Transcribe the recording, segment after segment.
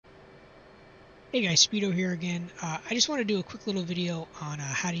Hey guys, Speedo here again. I just want to do a quick little video on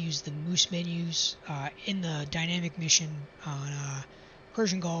how to use the moose menus in the dynamic mission on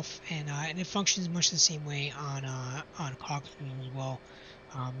Persian Gulf, and it functions much the same way on Cog as well.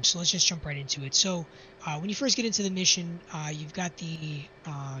 So let's just jump right into it. So when you first get into the mission, you've got the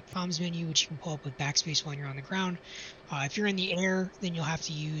comms menu, which you can pull up with backspace when you're on the ground. If you're in the air, then you'll have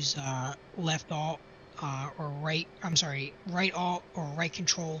to use left alt or right. I'm sorry, right alt or right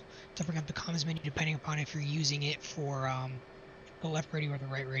control to bring up the comms menu, depending upon if you're using it for the left radio or the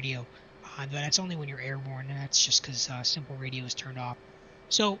right radio. But that's only when you're airborne, and that's just because simple radio is turned off.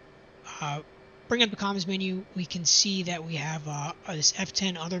 So, uh, bring up the comms menu. We can see that we have this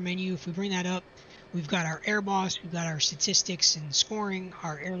F10 other menu. If we bring that up, we've got our Airboss, we've got our statistics and scoring,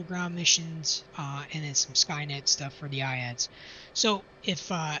 our air-to-ground missions, and then some Skynet stuff for the IADs. So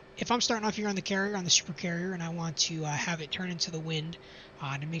if I'm starting off here on the carrier, on the super carrier, and I want to have it turn into the wind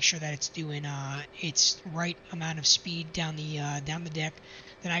to make sure that it's doing its right amount of speed down the deck,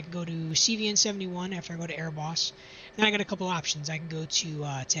 then I can go to CVN 71 after I go to Airboss. Then I got a couple options. I can go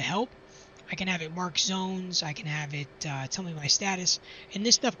to help. I can have it mark zones. I can have it tell me my status. And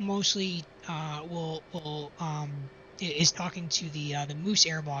this stuff mostly is talking to the Moose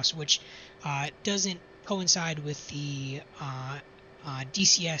Airboss, which doesn't coincide with the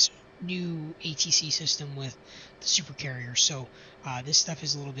DCS new ATC system with the super carrier. So this stuff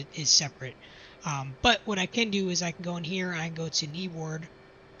is a little bit separate. But what I can do is I can go in here. I can go to kneeboard.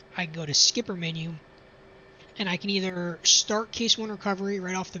 I can go to skipper menu, and I can either start case one recovery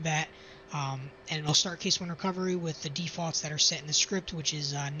right off the bat, and it'll start case one recovery with the defaults that are set in the script, which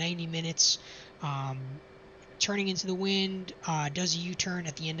is 90 minutes, turning into the wind, does a U-turn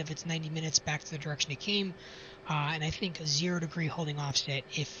at the end of its 90 minutes back to the direction it came, and I think a 0-degree holding offset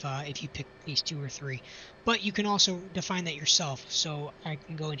if you pick case 2 or 3. But you can also define that yourself. So I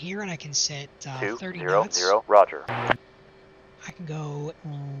can go in here and I can set 30 knots. 0, Roger. I can go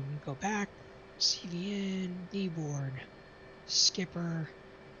back, CVN, kneeboard, skipper,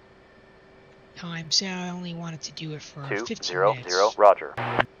 time. Say I only wanted to do it for 15 minutes. 0, Roger.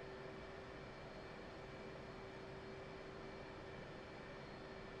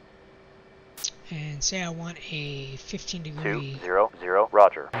 And say I want a 15-degree 0,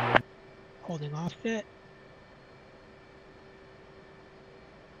 Roger. holding offset.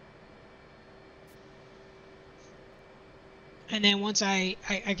 And then once I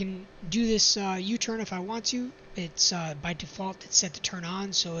can do this U-turn if I want to. It's by default it's set to turn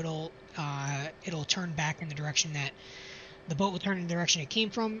on, so it'll turn back in the direction that the boat will turn in the direction it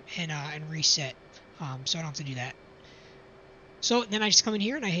came from and reset. So I don't have to do that. So then I just come in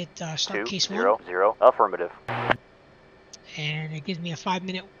here and I hit start case 1. 0, affirmative. And it gives me a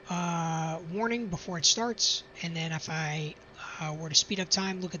 5-minute warning before it starts. And then if I were to speed up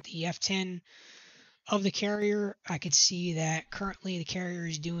time, look at the F10 of the carrier, I could see that currently the carrier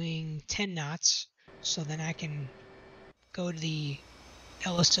is doing 10 knots. So then I can go to the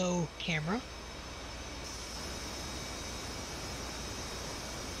LSO camera.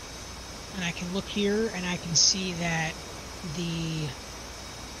 And I can look here and I can see that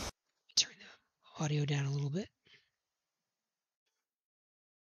turn the audio down a little bit.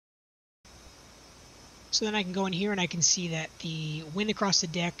 So then I can go in here and I can see that the wind across the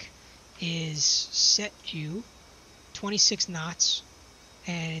deck is set to 26 knots,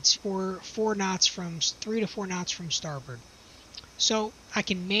 and it's 3 to 4 knots from starboard. So I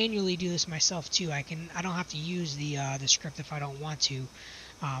can manually do this myself too. I don't have to use the script if I don't want to.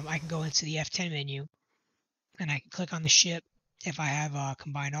 I can go into the F10 menu and I can click on the ship if I have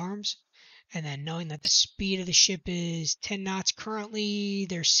combined arms. And then knowing that the speed of the ship is 10 knots currently,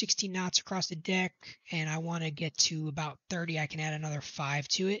 there's 60 knots across the deck, and I want to get to about 30, I can add another 5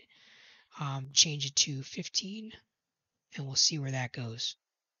 to it, change it to 15, and we'll see where that goes.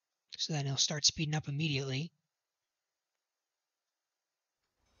 So then it'll start speeding up immediately.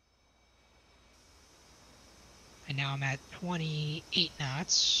 And now I'm at 28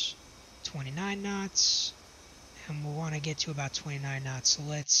 knots, 29 knots, and we'll want to get to about 29 knots. So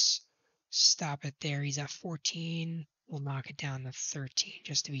let's stop it there. He's at 14. We'll knock it down to 13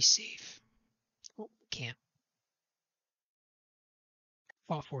 just to be safe. Oh, can't.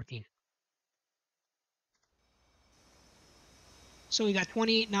 About 14. So we got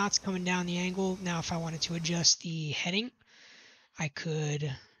 28 knots coming down the angle. Now if I wanted to adjust the heading, I could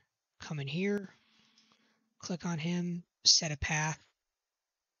come in here, click on him, set a path.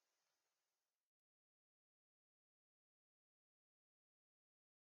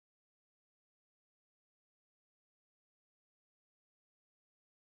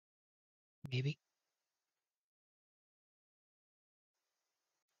 Maybe.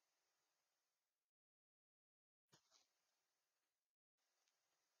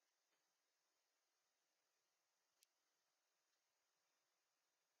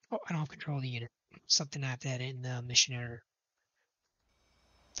 Oh, I don't have control of the unit. Something I have to add in the mission editor.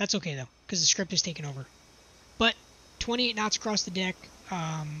 That's okay though, because the script is taken over. But 28 knots across the deck.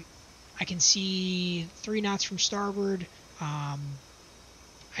 I can see 3 knots from starboard. I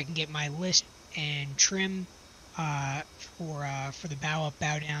can get my list and trim for the bow up,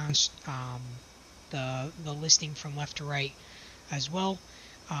 bow downs. The listing from left to right as well.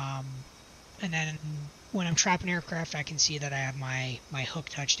 And then when I'm trapping aircraft, I can see that I have my hook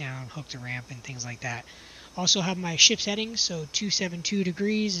touchdown, hook to ramp, and things like that. Also have my ship's heading, so 272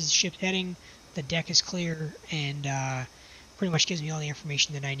 degrees is ship's heading. The deck is clear, and pretty much gives me all the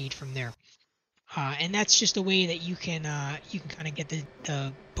information that I need from there. And that's just a way that you can kind of get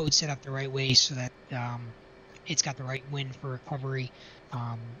the boat set up the right way so that it's got the right wind for recovery,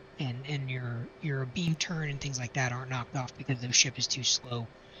 and your beam turn and things like that aren't knocked off because the ship is too slow,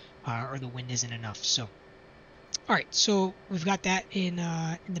 or the wind isn't enough. So, all right, so we've got that in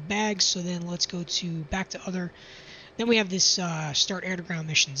the bag. So then let's go to back to other. Then we have this start air to ground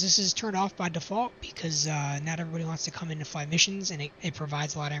missions. This is turned off by default because not everybody wants to come in to fly missions, and it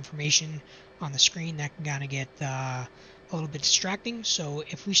provides a lot of information on the screen that can kind of get a little bit distracting. So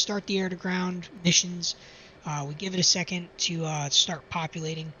if we start the air to ground missions, we give it a second to start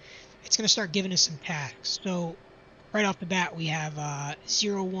populating. It's going to start giving us some tasks. So right off the bat, we have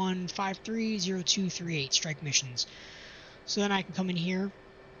 0153, 0238 strike missions. So then I can come in here.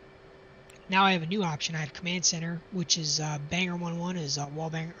 Now I have a new option. I have Command Center, which is Banger 11 is wall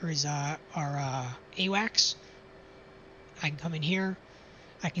banger, or is our AWACS. I can come in here.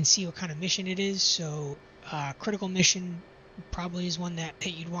 I can see what kind of mission it is. So critical mission probably is one that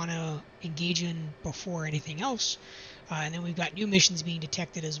you'd want to engage in before anything else. And then we've got new missions being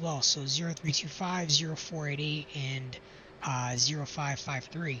detected as well. So 0325, 0488, and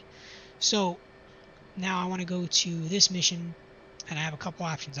 0553. So now I want to go to this mission, and I have a couple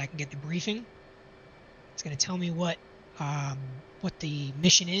options. I can get the briefing. It's going to tell me what the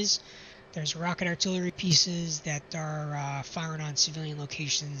mission is. There's rocket artillery pieces that are firing on civilian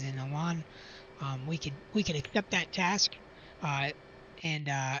locations in Oman. We could accept that task, and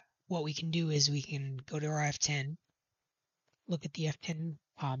what we can do is we can go to our F10, look at the F10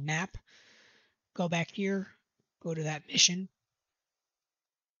 map, go back here, go to that mission.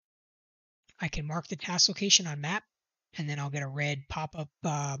 I can mark the task location on map, and then I'll get a red pop-up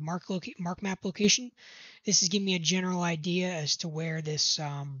mark map location. This is giving me a general idea as to where this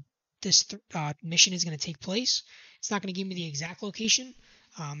mission is going to take place. It's not going to give me the exact location.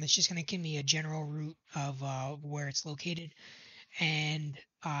 It's just going to give me a general route of where it's located, and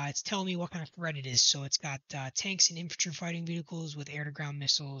it's telling me what kind of threat it is. So it's got tanks and infantry fighting vehicles with air-to-ground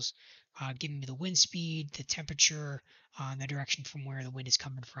missiles, giving me the wind speed, the temperature, and the direction from where the wind is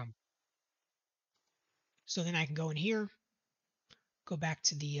coming from. So then I can go in here, go back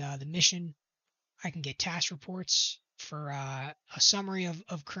to the mission. I can get task reports for a summary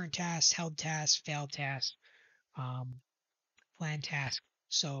of current tasks, held tasks, failed tasks, planned tasks.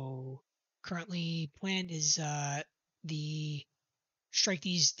 So currently planned is the strike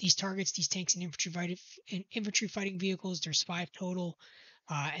these targets, these tanks and infantry fighting vehicles. There's 5 total,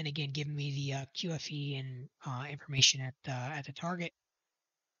 and again giving me the QFE and information at the target,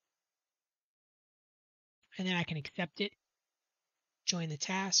 and then I can accept it, join the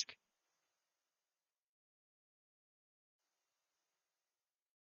task,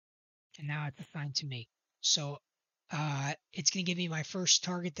 and now it's assigned to me. So it's going to give me my first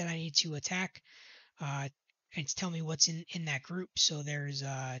target that I need to attack. It's telling me what's in that group. So there's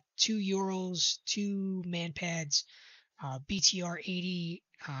 2 Urals, 2 Manpads, BTR 80,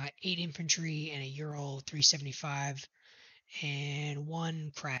 8 infantry, and a Ural 375, and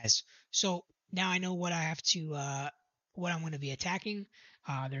 1 Kraz. So now I know what I have to what I'm going to be attacking.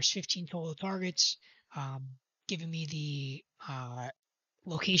 There's 15 total targets, giving me the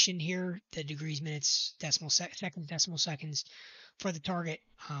location here, the degrees, minutes, decimal seconds for the target,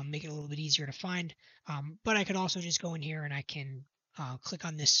 make it a little bit easier to find. But I could also just go in here and I can click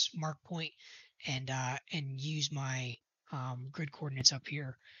on this mark point and use my grid coordinates up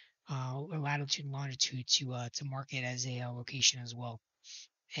here, latitude and longitude to mark it as a location as well,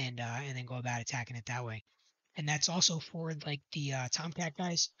 and then go about attacking it that way. And that's also for like the Tomcat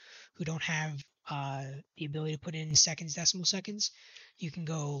guys who don't have the ability to put in seconds, decimal seconds. You can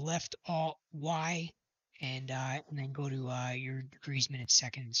go left Alt Y and then go to your degrees, minutes,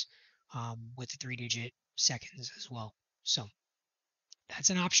 seconds, with the 3-digit seconds as well. So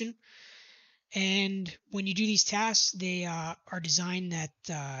that's an option. And when you do these tasks, they are designed that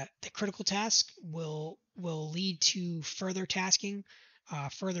the critical task will lead to further tasking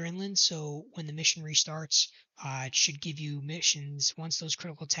further inland. So when the mission restarts, it should give you missions once those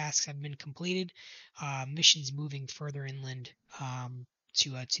critical tasks have been completed. Missions moving further inland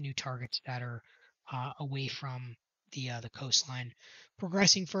to new targets that are away from the coastline,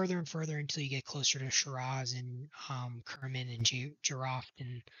 progressing further and further until you get closer to Shiraz and Kerman and Giraffe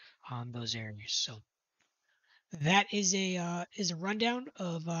and those areas. So that is a rundown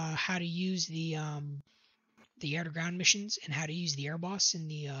of how to use the air to ground missions and how to use the Airboss in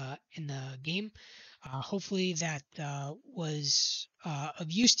the game. Hopefully that was of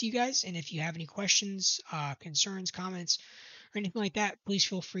use to you guys. And if you have any questions, concerns, comments, or anything like that, please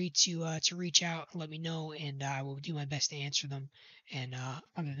feel free to reach out and let me know, and I will do my best to answer them. And other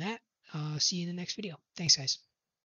than that, see you in the next video. Thanks, guys.